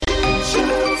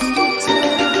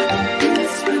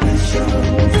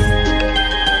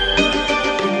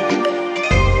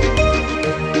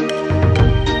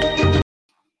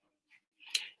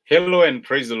Hello and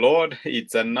praise the Lord.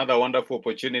 It's another wonderful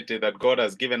opportunity that God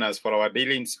has given us for our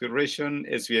daily inspiration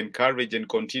as we encourage and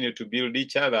continue to build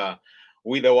each other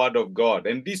with the Word of God.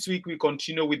 And this week we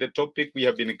continue with the topic we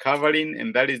have been covering,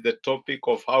 and that is the topic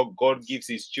of how God gives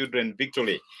His children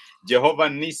victory. Jehovah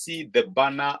Nissi, the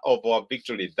banner of our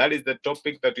victory. That is the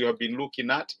topic that you have been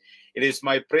looking at. It is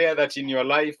my prayer that in your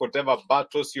life, whatever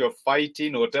battles you are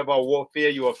fighting, whatever warfare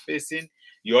you are facing,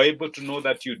 you're able to know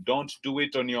that you don't do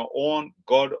it on your own.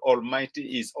 God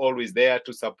Almighty is always there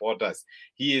to support us.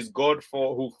 He is God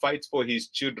who fights for His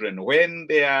children when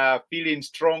they are feeling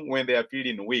strong, when they are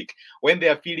feeling weak, when they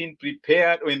are feeling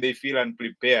prepared, when they feel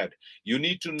unprepared. You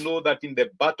need to know that in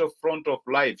the battlefront of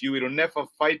life, you will never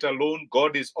fight alone.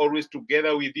 God is always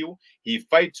together with you. He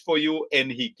fights for you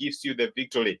and He gives you the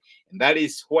victory. And that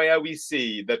is where we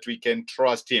say that we can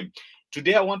trust Him.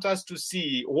 Today, I want us to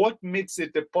see what makes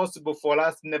it possible for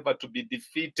us never to be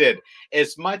defeated.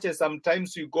 As much as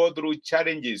sometimes we go through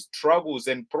challenges, struggles,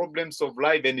 and problems of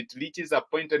life, and it reaches a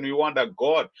point and we wonder,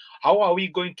 God, how are we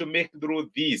going to make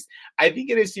through this? I think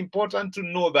it is important to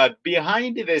know that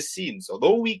behind the scenes,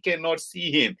 although we cannot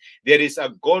see Him, there is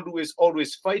a God who is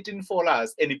always fighting for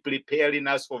us and preparing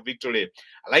us for victory.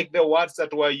 I like the words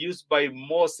that were used by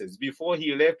Moses before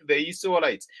he left the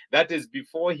Israelites. That is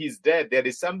before his death. There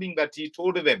is something that he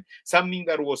told them, something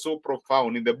that was so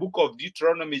profound. In the book of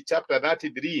Deuteronomy chapter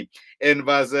 33 and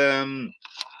verse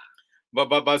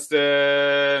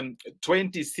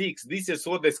 26, this is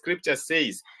what the scripture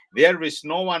says. There is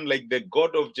no one like the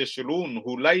God of Jeshurun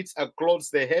who lights across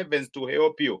the heavens to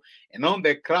help you, and on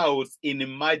the clouds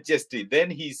in majesty. Then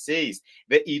he says,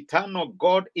 the eternal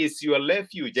God is your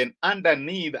refuge, and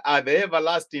underneath are the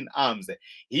everlasting arms.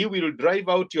 He will drive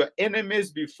out your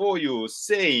enemies before you,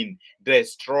 saying,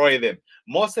 destroy them.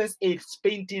 Moses is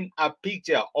painting a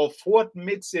picture of what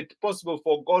makes it possible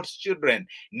for God's children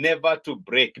never to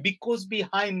break, because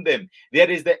behind them there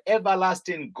is the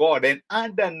everlasting God, and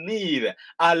underneath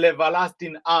are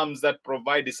everlasting arms that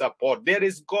provide support. There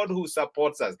is God who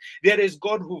supports us. There is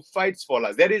God who fights for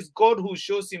us. There is God who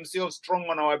shows Himself strong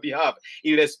on our behalf,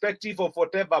 irrespective of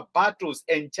whatever battles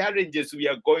and challenges we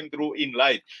are going through in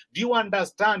life. Do you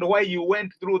understand why you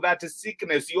went through that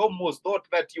sickness? You almost thought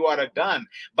that you are done,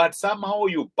 but somehow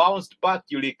you bounced back,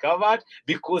 you recovered,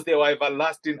 because there were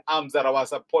everlasting arms that were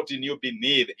supporting you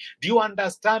beneath. Do you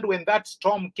understand when that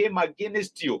storm came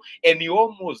against you and you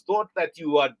almost thought that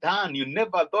you were done? You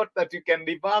never thought that you can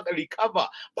recover,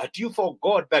 but you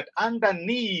forgot that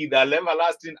underneath the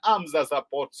everlasting arms that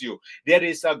supports you, there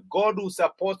is a God who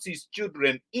supports His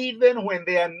children even when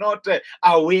they are not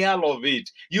aware of it.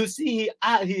 You see,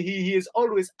 he is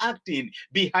always acting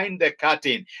behind the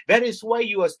curtain. That is why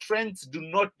your strengths do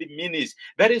not diminish.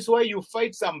 That is why you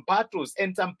fight some battles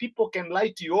and some people can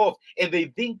light you off and they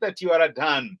think that you are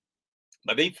done.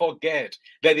 But they forget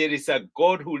that there is a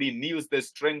God who renews the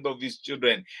strength of His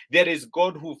children. There is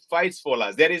God who fights for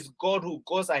us. There is God who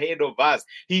goes ahead of us.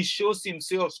 He shows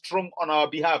Himself strong on our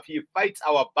behalf. He fights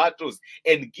our battles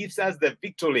and gives us the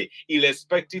victory,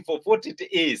 irrespective of what it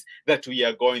is that we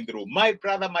are going through. My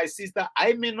brother, my sister,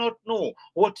 I may not know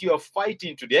what you are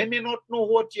fighting today. I may not know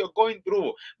what you're going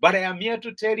through, but I am here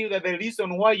to tell you that the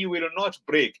reason why you will not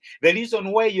break, the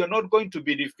reason why you're not going to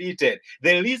be defeated,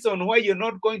 the reason why you're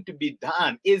not going to be done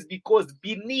is because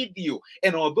beneath you,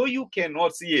 and although you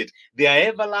cannot see it, there are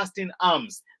everlasting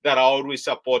arms that are always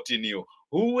supporting you.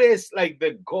 Who is like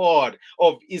the God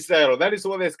of Israel? That is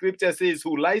what the scripture says,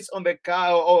 who lies on the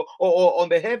on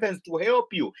the heavens to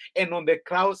help you, and on the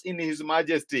clouds in His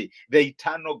majesty. The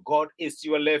eternal God is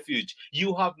your refuge.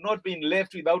 You have not been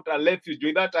left without a refuge,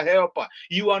 without a helper.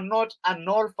 You are not an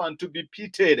orphan to be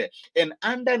pitied. And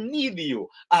underneath you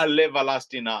are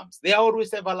everlasting arms. They are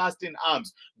always everlasting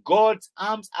arms. God's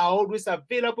arms are always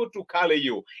available to carry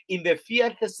you in the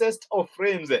fiercest of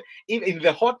flames, in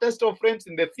the hottest of flames,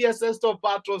 in the fiercest of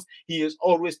battles. He is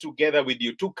always together with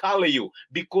you to carry you,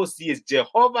 because He is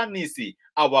Jehovah Nissi,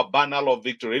 our banner of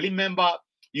victory. Remember,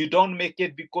 you don't make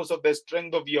it because of the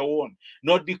strength of your own,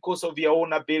 not because of your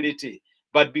own ability,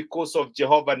 but because of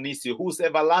Jehovah Nissi, whose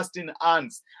everlasting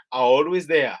arms are always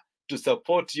there to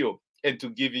support you and to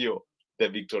give you the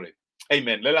victory.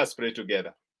 Amen. Let us pray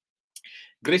together.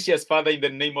 Gracious Father, in the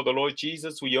name of the Lord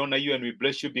Jesus, we honor you and we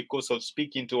bless you because of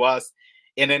speaking to us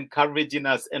and encouraging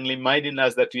us and reminding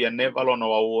us that we are never on our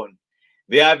own.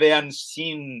 They are the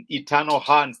unseen, eternal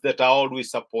hands that are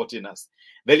always supporting us.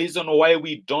 The reason why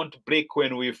we don't break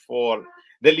when we fall,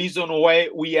 The reason why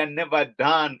we are never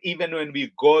done, even when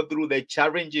we go through the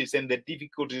challenges and the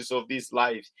difficulties of this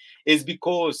life, is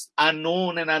because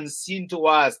unknown and unseen to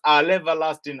us are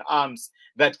everlasting arms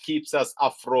that keeps us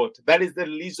afloat. That is the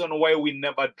reason why we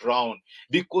never drown,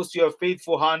 because your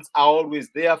faithful hands are always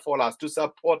there for us to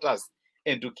support us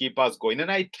and to keep us going.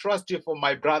 And I trust you for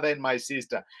my brother and my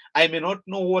sister. I may not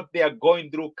know what they are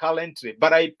going through currently,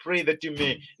 but I pray that you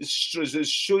may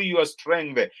show your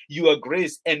strength, your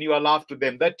grace, and your love to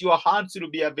them, that your hands will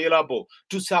be available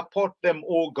to support them,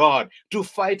 oh God, to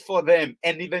fight for them,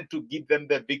 and even to give them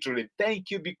the victory. Thank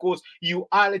you, because you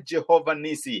are Jehovah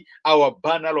Nissi, our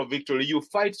banner of victory. You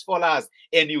fight for us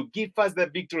and you give us the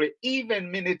victory,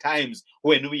 even many times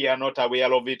when we are not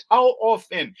aware of it. How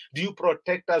often do you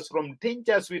protect us from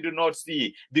dangers we do not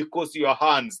see, because your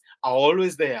hands are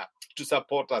always there to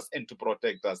support us and to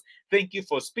protect us. Thank you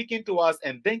for speaking to us,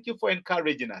 and thank you for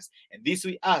encouraging us. And this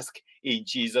we ask in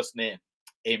Jesus' name.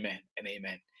 Amen and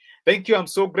amen. Thank you. I'm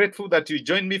so grateful that you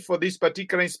joined me for this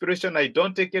particular inspiration. I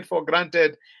don't take it for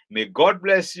granted. May God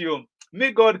bless you.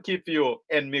 May God keep you,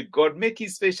 and may God make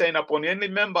his face shine upon you. And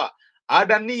remember,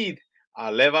 other need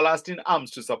are everlasting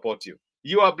arms to support you.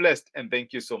 You are blessed, and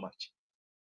thank you so much.